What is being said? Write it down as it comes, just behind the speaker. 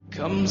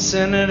Come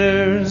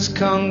senators,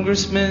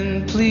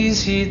 congressmen,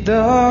 please heed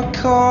the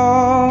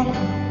call.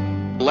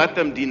 Let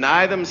them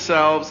deny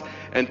themselves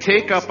and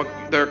take up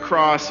their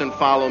cross and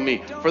follow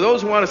me. For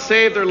those who want to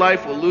save their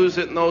life will lose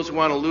it, and those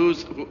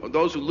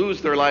who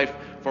lose their life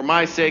for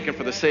my sake and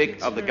for the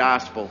sake of the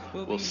gospel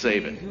will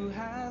save it.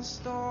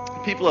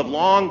 People have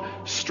long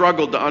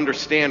struggled to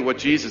understand what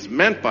Jesus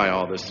meant by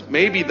all this.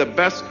 Maybe the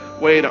best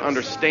way to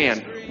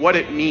understand what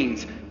it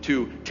means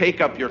to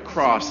take up your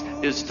cross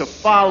is to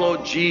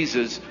follow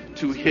Jesus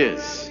to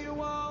his.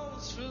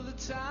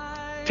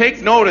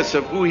 Take notice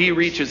of who he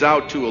reaches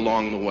out to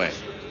along the way.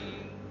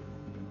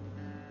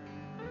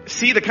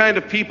 See the kind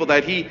of people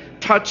that he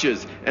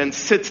touches and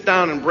sits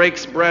down and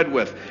breaks bread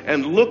with,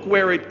 and look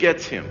where it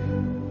gets him.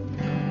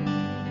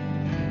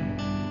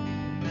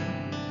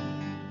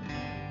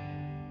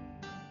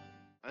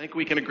 I think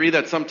we can agree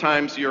that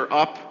sometimes you're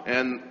up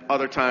and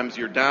other times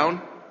you're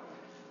down.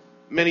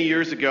 Many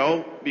years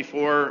ago,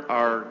 before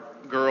our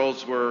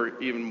girls were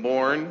even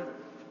born,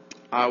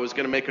 I was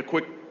going to make a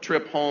quick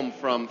trip home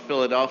from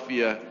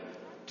Philadelphia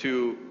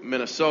to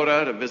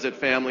Minnesota to visit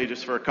family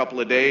just for a couple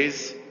of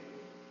days.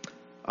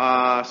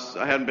 I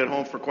hadn't been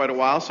home for quite a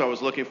while, so I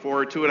was looking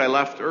forward to it. I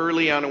left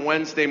early on a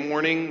Wednesday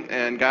morning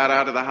and got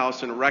out of the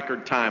house in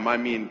record time. I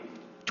mean,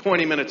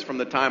 20 minutes from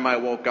the time I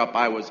woke up,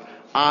 I was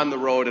on the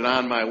road and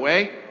on my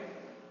way.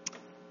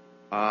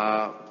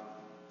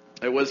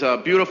 It was a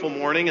beautiful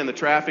morning, and the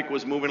traffic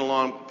was moving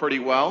along pretty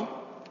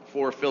well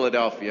for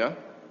Philadelphia.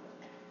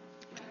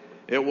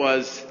 It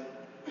was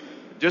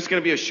just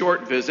going to be a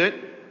short visit,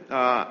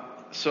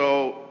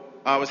 so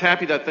I was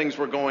happy that things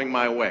were going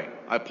my way.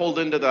 I pulled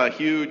into the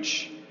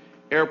huge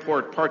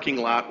airport parking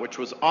lot, which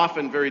was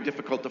often very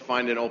difficult to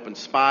find an open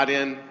spot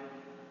in,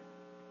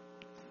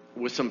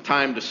 with some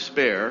time to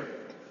spare.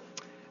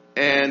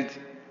 And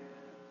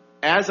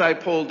as I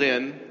pulled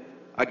in,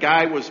 a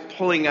guy was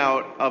pulling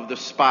out of the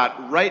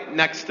spot right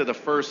next to the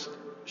first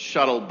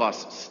shuttle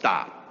bus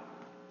stop.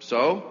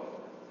 So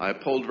I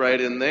pulled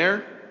right in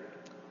there.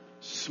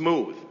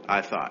 Smooth,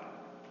 I thought.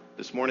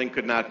 This morning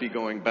could not be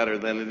going better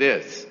than it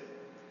is.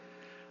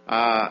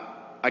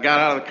 I got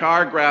out of the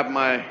car, grabbed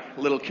my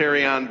little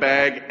carry-on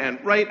bag,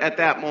 and right at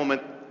that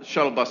moment, the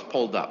shuttle bus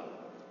pulled up.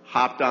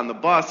 Hopped on the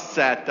bus,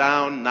 sat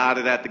down,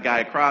 nodded at the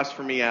guy across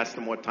from me, asked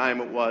him what time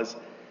it was.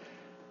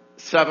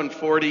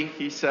 7:40,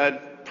 he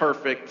said.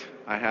 Perfect.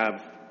 I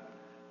have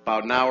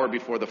about an hour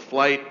before the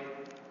flight.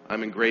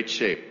 I'm in great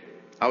shape.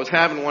 I was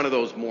having one of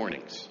those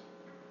mornings.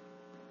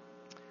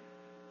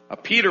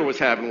 Peter was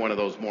having one of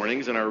those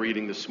mornings in our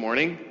reading this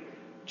morning.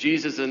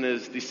 Jesus and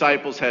his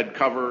disciples had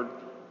covered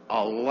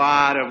a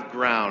lot of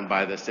ground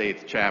by this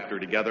 8th chapter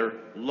together.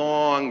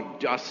 Long,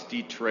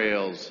 dusty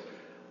trails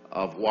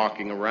of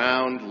walking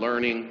around,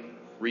 learning,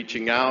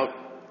 reaching out.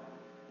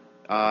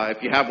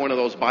 If you have one of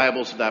those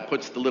Bibles that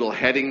puts the little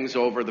headings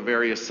over the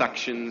various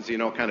sections,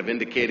 kind of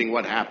indicating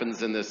what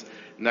happens in this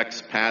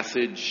next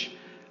passage,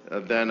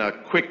 then a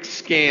quick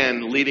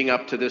scan leading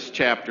up to this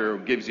chapter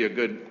gives you a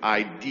good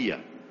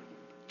idea.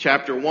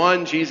 Chapter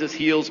 1, Jesus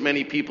heals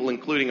many people,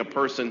 including a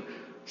person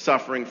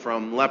suffering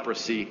from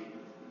leprosy,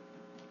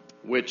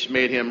 which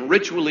made him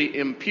ritually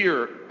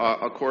impure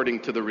according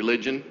to the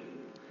religion.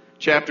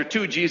 Chapter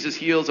 2, Jesus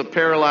heals a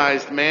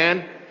paralyzed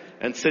man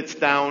and sits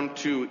down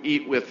to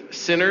eat with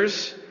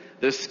sinners.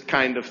 This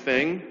kind of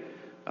thing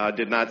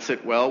did not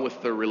sit well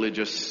with the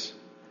religious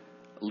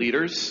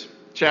leaders.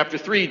 Chapter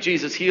 3,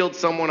 Jesus healed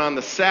someone on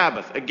the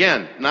Sabbath.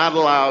 Again, not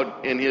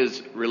allowed in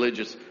his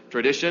religious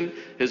tradition.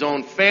 His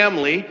own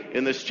family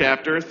in this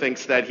chapter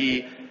thinks that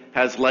he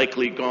has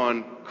likely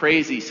gone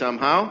crazy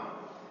somehow,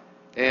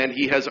 and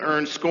he has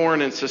earned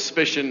scorn and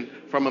suspicion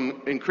from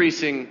an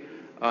increasing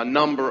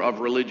number of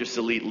religious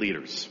elite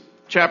leaders.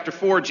 Chapter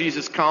 4,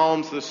 Jesus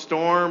calms the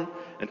storm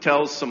and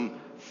tells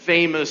some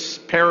famous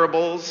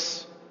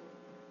parables.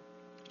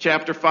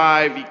 Chapter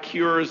 5, he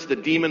cures the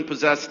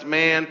demon-possessed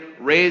man,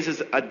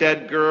 raises a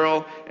dead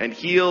girl, and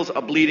heals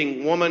a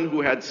bleeding woman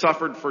who had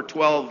suffered for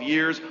 12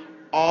 years.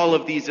 All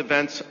of these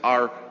events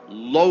are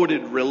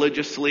loaded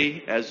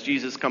religiously as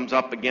Jesus comes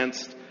up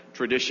against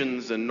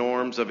traditions and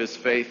norms of his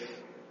faith.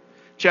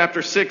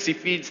 Chapter 6, he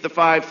feeds the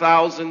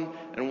 5,000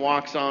 and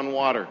walks on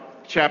water.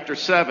 Chapter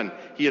 7,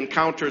 he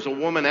encounters a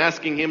woman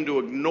asking him to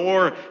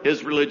ignore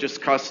his religious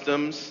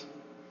customs.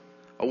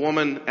 A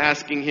woman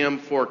asking him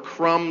for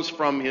crumbs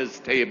from his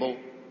table.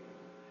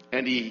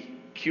 And he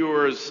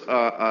cures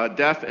a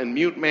deaf and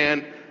mute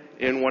man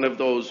in one of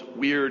those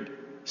weird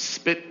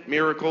spit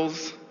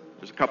miracles.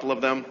 There's a couple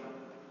of them.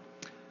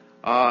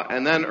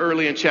 And then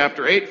early in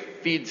chapter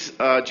 8,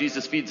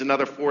 Jesus feeds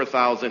another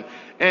 4,000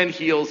 and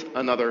heals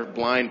another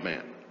blind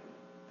man.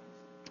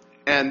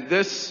 And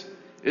this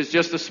is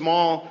just a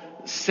small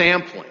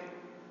sampling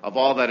of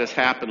all that has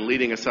happened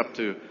leading us up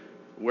to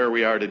where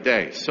we are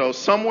today. So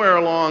somewhere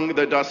along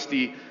the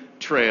dusty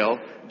trail,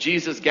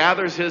 Jesus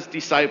gathers his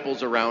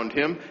disciples around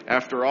him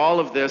after all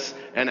of this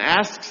and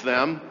asks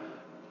them,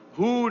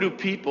 "Who do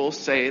people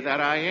say that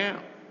I am?"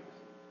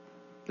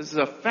 This is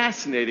a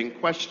fascinating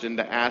question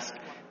to ask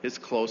his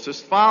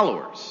closest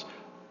followers.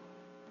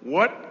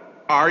 What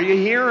are you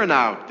hearing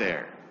out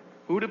there?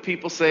 Who do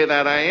people say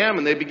that I am?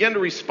 And they begin to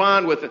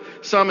respond with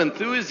some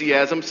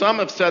enthusiasm. Some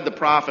have said the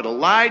prophet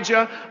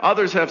Elijah.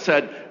 Others have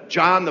said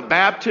John the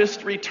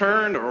Baptist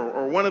returned,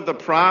 or one of the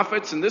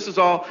prophets. And this is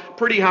all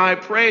pretty high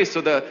praise.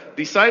 So the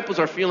disciples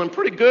are feeling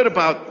pretty good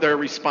about their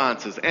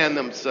responses and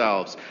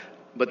themselves.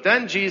 But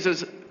then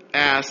Jesus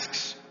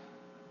asks,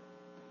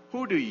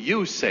 who do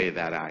you say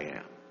that I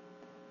am?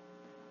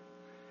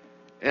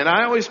 And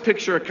I always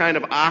picture a kind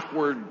of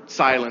awkward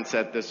silence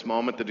at this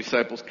moment. The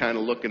disciples kind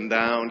of looking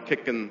down,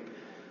 kicking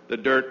the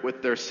dirt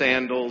with their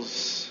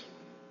sandals,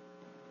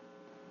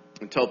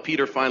 until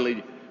Peter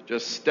finally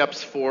just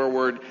steps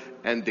forward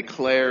and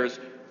declares,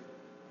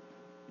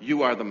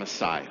 you are the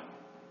Messiah.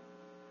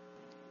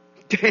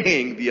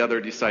 Dang, the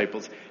other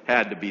disciples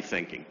had to be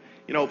thinking.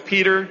 You know,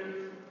 Peter,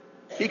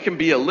 he can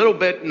be a little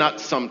bit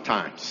nuts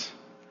sometimes.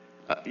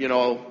 A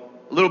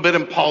little bit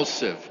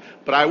impulsive.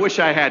 But I wish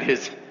I had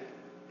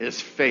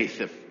his faith,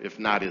 if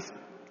not his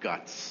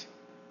guts.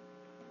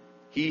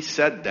 He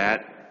said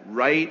that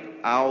right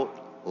out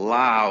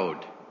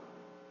loud.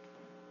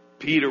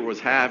 Peter was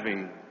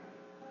having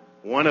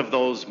one of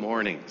those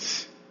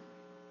mornings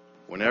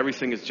when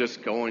everything is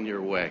just going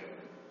your way.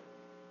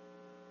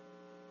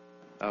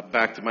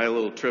 Back to my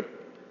little trip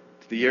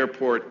to the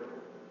airport.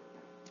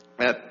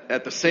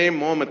 At the same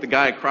moment, the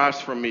guy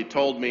across from me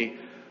told me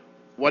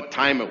what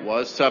time it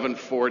was,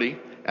 7:40.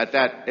 At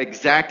that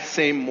exact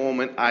same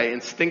moment, I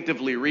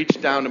instinctively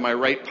reached down to my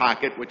right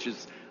pocket, which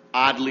is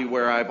oddly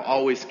where I've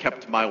always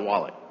kept my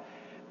wallet.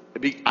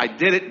 I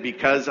did it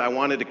because I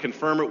wanted to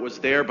confirm it was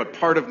there, but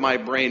part of my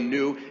brain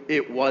knew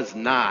it was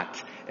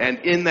not. And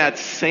in that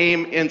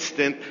same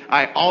instant,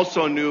 I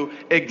also knew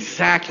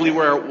exactly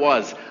where it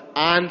was,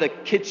 on the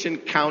kitchen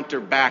counter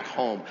back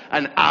home,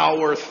 an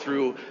hour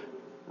through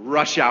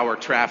rush hour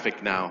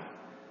traffic now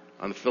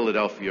on the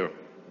Philadelphia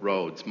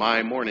roads.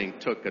 My morning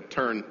took a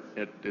turn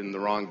in the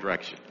wrong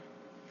direction.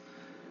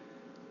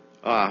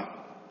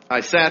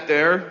 I sat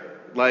there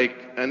like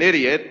an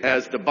idiot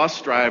as the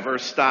bus driver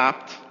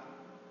stopped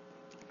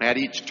at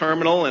each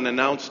terminal and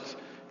announced,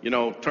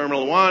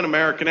 Terminal 1,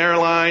 American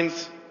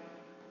Airlines,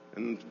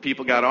 and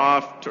people got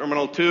off.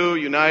 Terminal 2,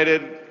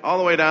 United, all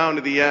the way down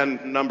to the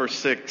end, number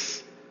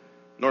 6,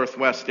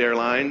 Northwest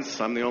Airlines.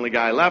 I'm the only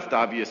guy left,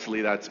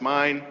 obviously that's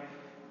mine.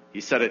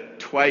 He said it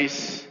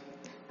twice,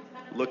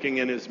 looking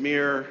in his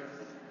mirror,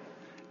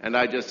 and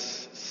I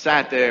just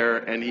sat there,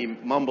 and he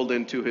mumbled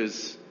into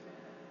his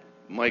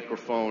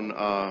microphone,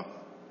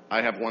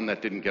 I have one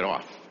that didn't get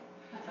off.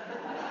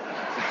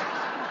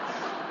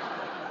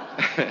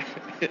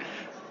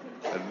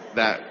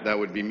 That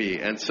would be me.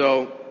 And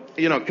so,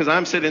 because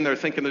I'm sitting there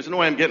thinking, there's no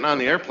way I'm getting on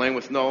the airplane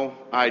with no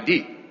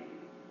ID.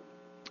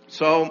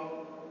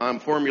 So I'm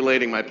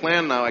formulating my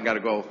plan. Now I got to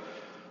go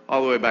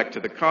all the way back to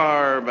the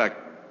car,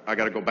 I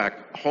got to go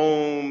back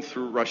home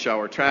through rush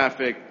hour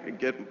traffic,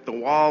 get the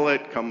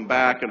wallet, come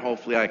back, and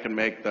hopefully I can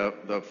make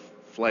the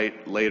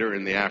flight later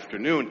in the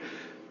afternoon.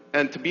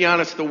 And to be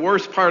honest, the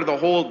worst part of the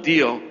whole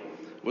deal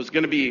was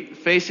going to be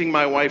facing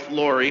my wife,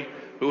 Lori,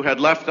 who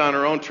had left on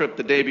her own trip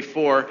the day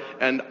before,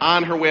 and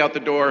on her way out the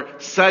door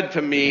said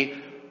to me,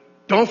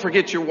 don't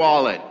forget your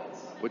wallet,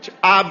 which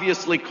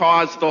obviously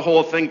caused the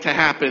whole thing to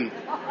happen.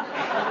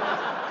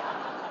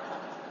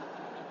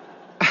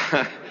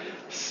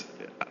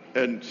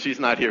 And she's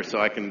not here,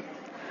 so I can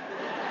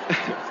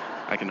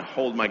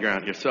hold my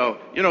ground here. So,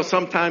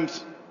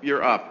 sometimes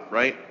you're up,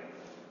 right?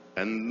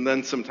 And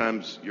then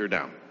sometimes you're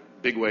down.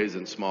 Big ways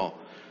and small.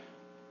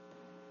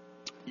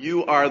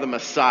 You are the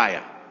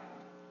Messiah,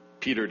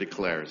 Peter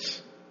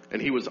declares.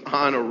 And he was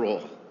on a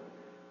roll.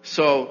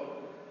 So,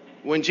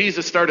 when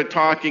Jesus started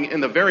talking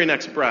in the very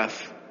next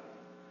breath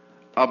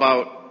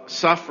about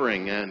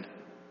suffering and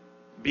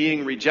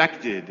being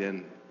rejected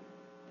and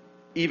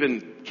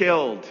even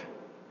killed,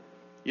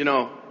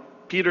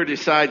 Peter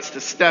decides to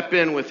step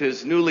in with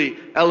his newly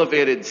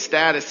elevated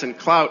status and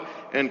clout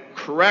and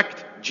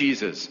correct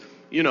Jesus,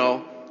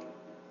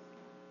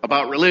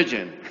 about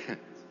religion.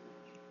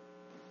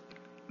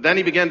 Then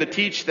he began to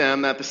teach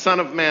them that the Son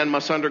of Man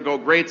must undergo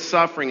great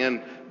suffering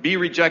and be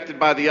rejected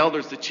by the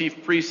elders, the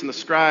chief priests, and the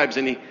scribes,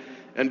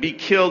 and be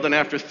killed, and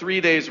after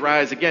 3 days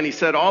rise again. He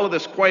said all of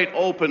this quite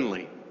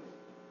openly.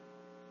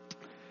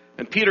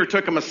 And Peter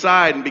took him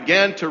aside and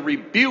began to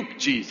rebuke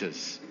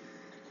Jesus.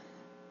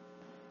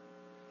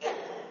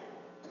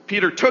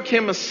 Peter took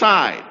him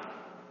aside.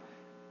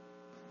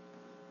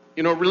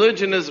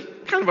 Religion is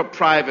kind of a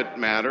private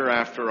matter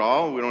after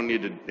all. We don't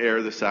need to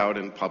air this out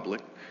in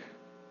public.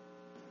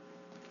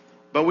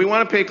 But we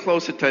want to pay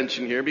close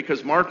attention here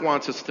because Mark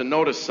wants us to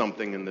notice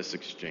something in this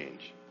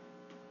exchange.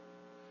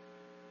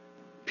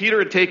 Peter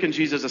had taken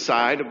Jesus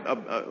aside,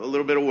 a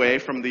little bit away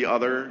from the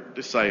other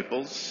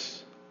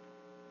disciples.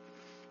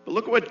 But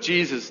look at what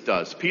Jesus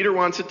does. Peter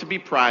wants it to be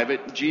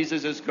private.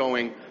 Jesus is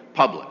going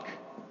public.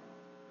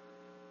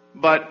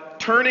 But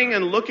turning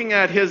and looking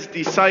at his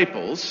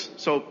disciples,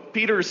 so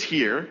Peter's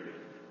here,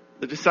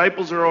 the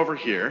disciples are over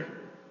here.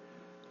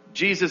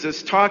 Jesus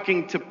is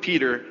talking to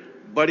Peter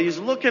But he's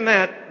looking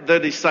at the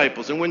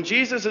disciples. And when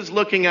Jesus is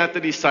looking at the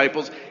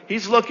disciples,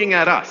 he's looking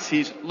at us.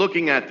 He's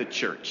looking at the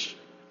church,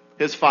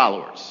 his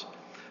followers.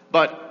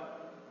 But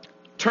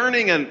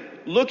turning and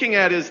looking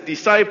at his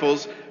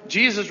disciples,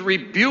 Jesus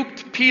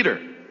rebuked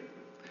Peter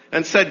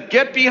and said,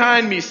 "Get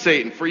behind me,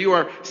 Satan, for you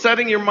are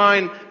setting your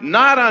mind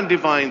not on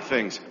divine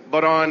things,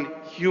 but on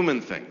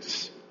human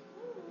things."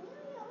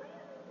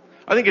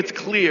 I think it's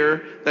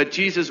clear that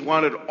Jesus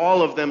wanted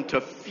all of them to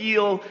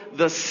feel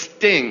the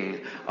sting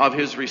of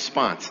his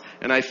response.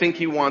 And I think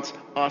he wants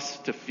us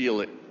to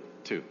feel it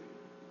too.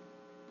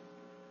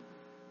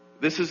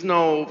 This is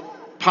no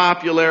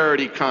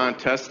popularity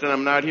contest, and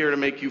I'm not here to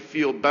make you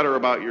feel better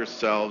about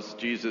yourselves.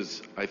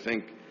 Jesus, I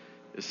think,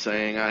 is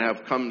saying, "I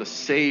have come to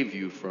save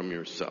you from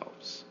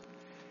yourselves.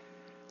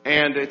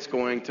 And it's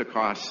going to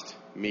cost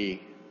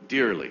me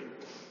dearly.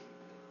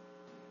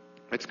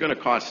 It's going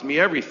to cost me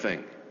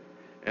everything.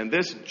 And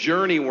this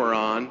journey we're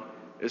on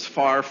is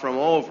far from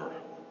over.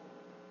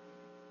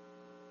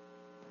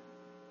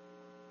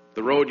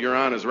 The road you're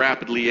on is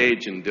rapidly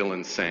aging,"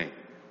 Dylan's saying.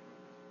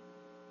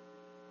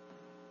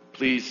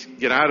 Please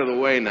get out of the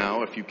way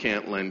now if you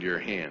can't lend your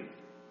hand.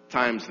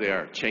 Times they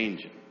are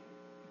changing.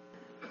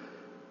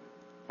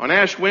 On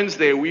Ash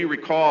Wednesday, we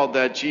recalled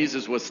that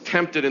Jesus was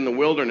tempted in the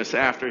wilderness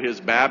after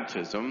his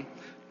baptism.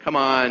 "Come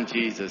on,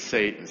 Jesus,"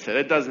 Satan said.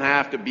 "It doesn't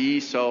have to be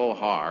so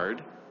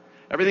hard.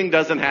 Everything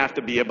doesn't have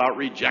to be about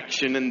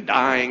rejection and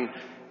dying.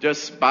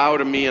 Just bow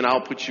to me and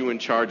I'll put you in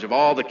charge of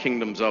all the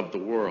kingdoms of the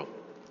world."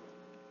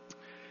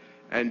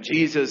 And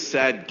Jesus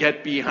said,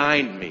 "Get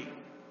behind me."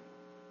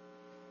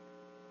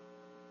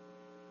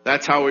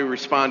 That's how we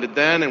responded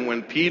then. And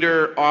when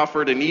Peter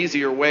offered an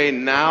easier way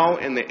now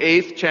in the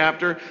 8th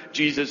chapter,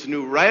 Jesus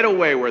knew right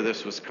away where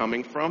this was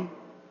coming from.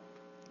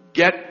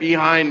 "Get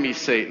behind me,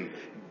 Satan.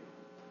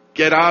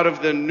 Get out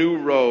of the new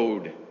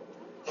road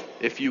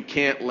if you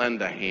can't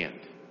lend a hand."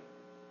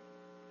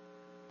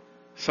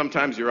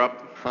 Sometimes you're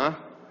up, huh?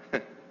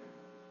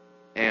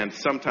 And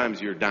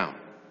sometimes you're down.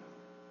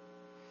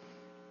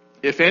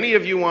 "If any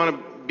of you want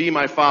to be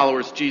my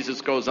followers,"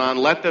 Jesus goes on,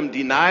 "let them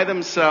deny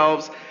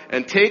themselves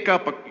and take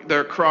up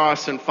their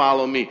cross and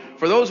follow me.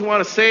 For those who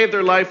want to save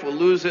their life will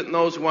lose it, and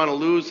those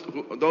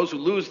who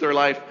lose their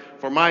life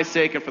for my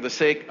sake and for the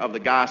sake of the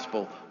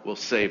gospel will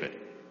save it."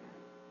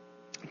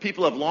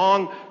 People have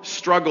long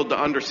struggled to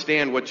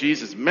understand what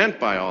Jesus meant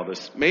by all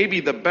this. Maybe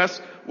the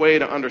best way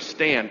to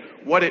understand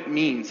what it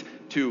means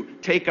to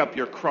take up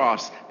your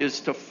cross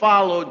is to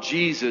follow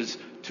Jesus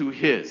to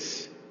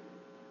his.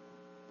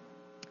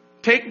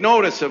 Take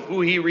notice of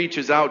who he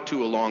reaches out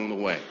to along the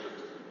way.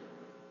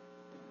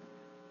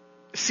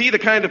 See the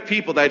kind of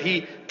people that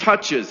he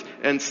touches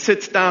and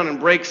sits down and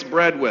breaks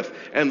bread with,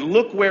 and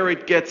look where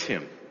it gets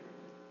him.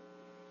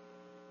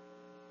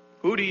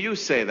 Who do you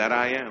say that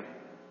I am?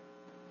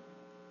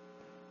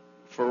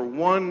 For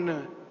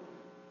one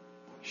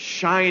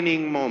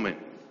shining moment,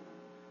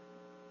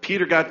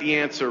 Peter got the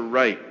answer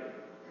right.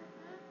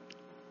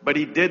 But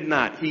he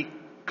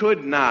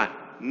could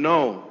not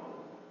know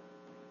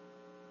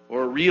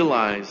or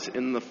realize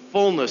in the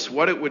fullness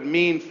what it would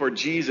mean for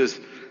Jesus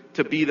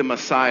to be the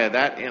Messiah.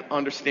 That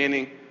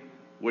understanding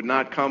would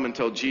not come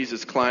until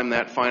Jesus climbed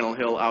that final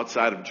hill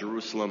outside of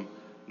Jerusalem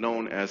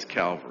known as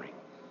Calvary.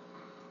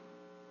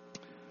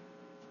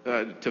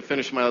 To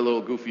finish my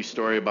little goofy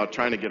story about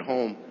trying to get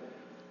home,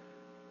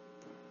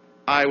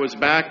 I was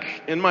back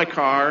in my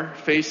car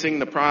facing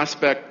the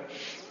prospect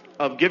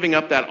of giving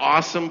up that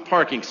awesome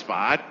parking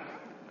spot.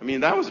 I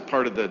mean, that was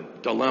part of the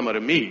dilemma to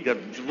me.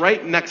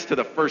 Right next to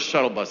the first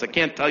shuttle bus. I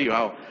can't tell you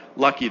how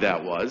lucky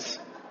that was.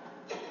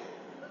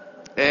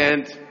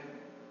 And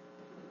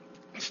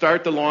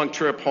start the long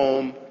trip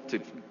home to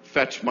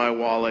fetch my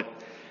wallet.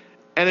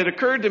 And it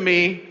occurred to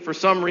me, for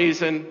some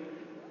reason,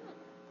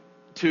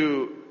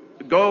 to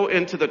go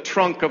into the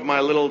trunk of my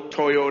little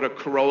Toyota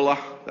Corolla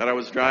that I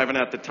was driving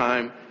at the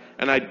time.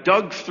 And I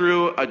dug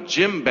through a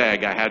gym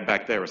bag I had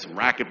back there with some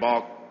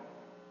racquetball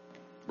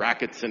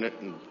rackets in it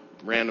and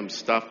random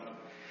stuff.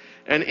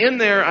 And in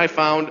there I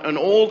found an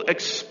old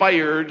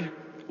expired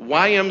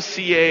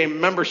YMCA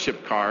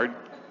membership card,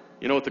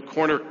 with the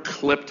corner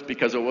clipped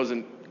because it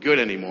wasn't good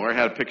anymore. It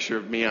had a picture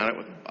of me on it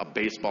with a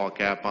baseball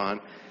cap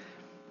on.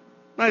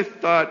 And I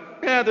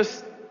thought,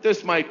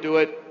 this might do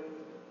it.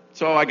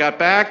 So I got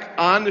back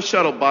on the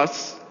shuttle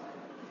bus,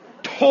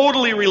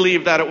 totally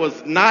relieved that it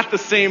was not the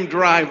same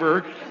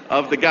driver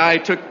of the guy I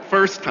took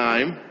first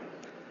time.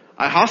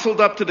 I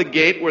hustled up to the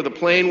gate where the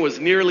plane was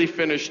nearly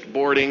finished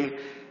boarding.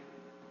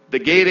 The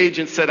gate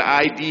agent said,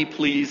 "ID,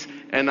 please,"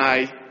 and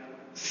I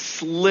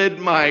slid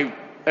my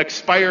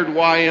expired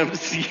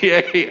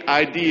YMCA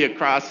ID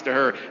across to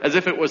her as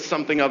if it was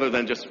something other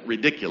than just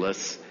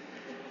ridiculous.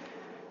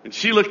 And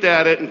she looked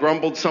at it and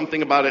grumbled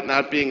something about it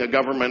not being a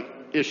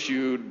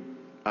government-issued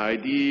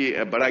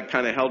ID, but I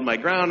kind of held my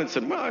ground and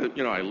said, well,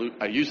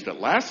 I used it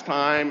last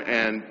time,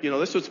 and,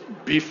 this was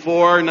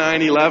before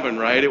 9/11,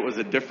 right? It was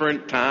a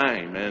different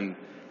time, and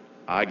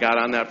I got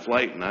on that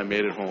flight, and I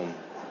made it home.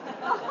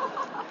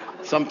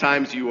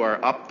 Sometimes you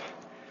are up,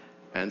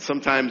 and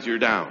sometimes you're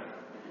down.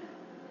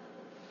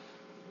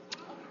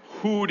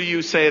 "Who do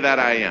you say that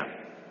I am?"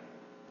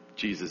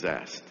 Jesus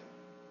asked.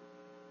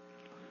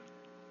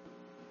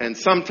 And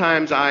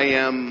sometimes I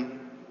am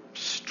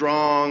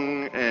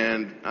strong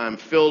and I'm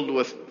filled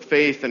with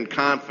faith and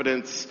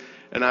confidence,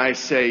 and I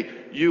say,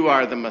 "You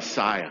are the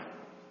Messiah."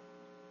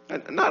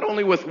 And not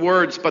only with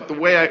words, but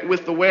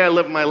with the way I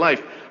live my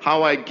life,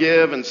 how I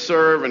give and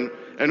serve, and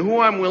who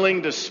I'm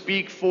willing to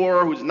speak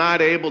for, who's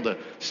not able to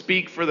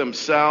speak for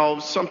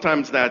themselves.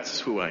 Sometimes that's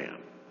who I am.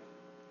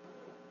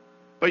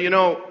 But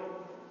a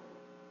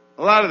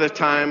lot of the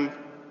time,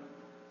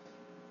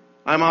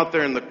 I'm out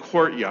there in the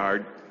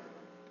courtyard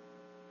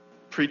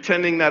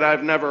pretending that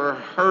I've never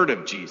heard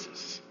of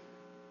Jesus.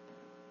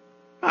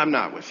 I'm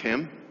not with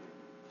him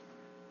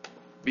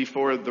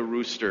before the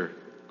rooster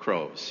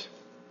crows.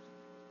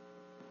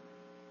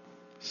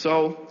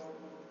 So,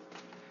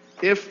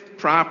 if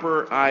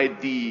proper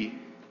ID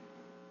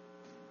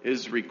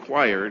is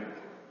required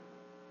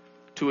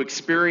to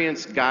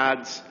experience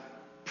God's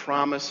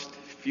promised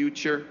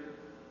future,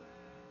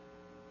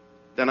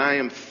 then I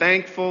am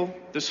thankful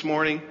this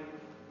morning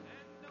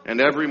and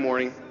every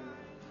morning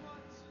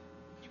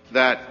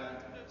that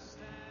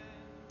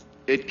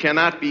it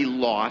cannot be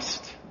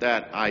lost,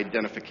 that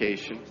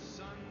identification.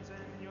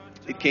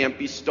 It can't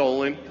be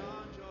stolen.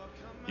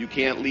 You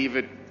can't leave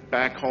it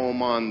back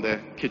home on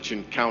the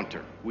kitchen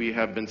counter. We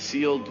have been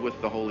sealed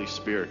with the Holy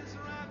Spirit,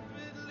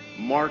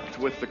 marked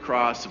with the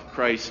cross of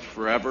Christ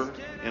forever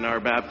in our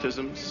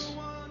baptisms.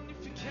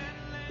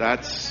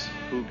 That's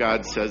who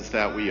God says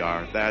that we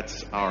are.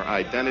 That's our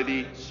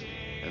identity.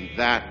 And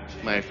that,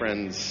 my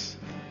friends,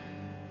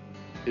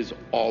 is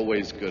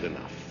always good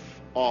enough.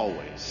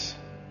 Always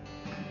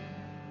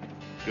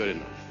good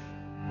enough.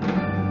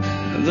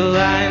 The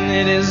line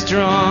it is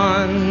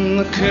drawn,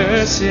 the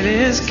curse it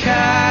is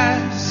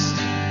cast.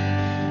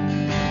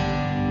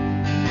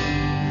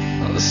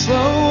 The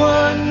slow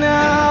one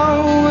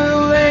now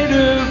will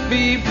later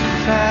be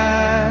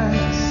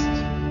past,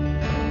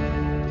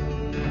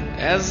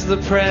 as the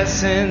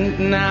present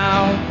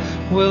now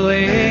will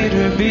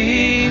later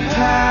be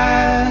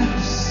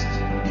past.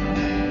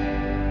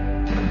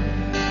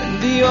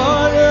 And the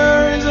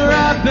order is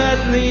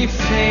rapidly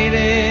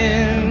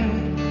fading,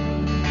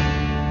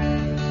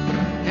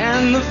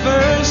 and the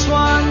first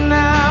one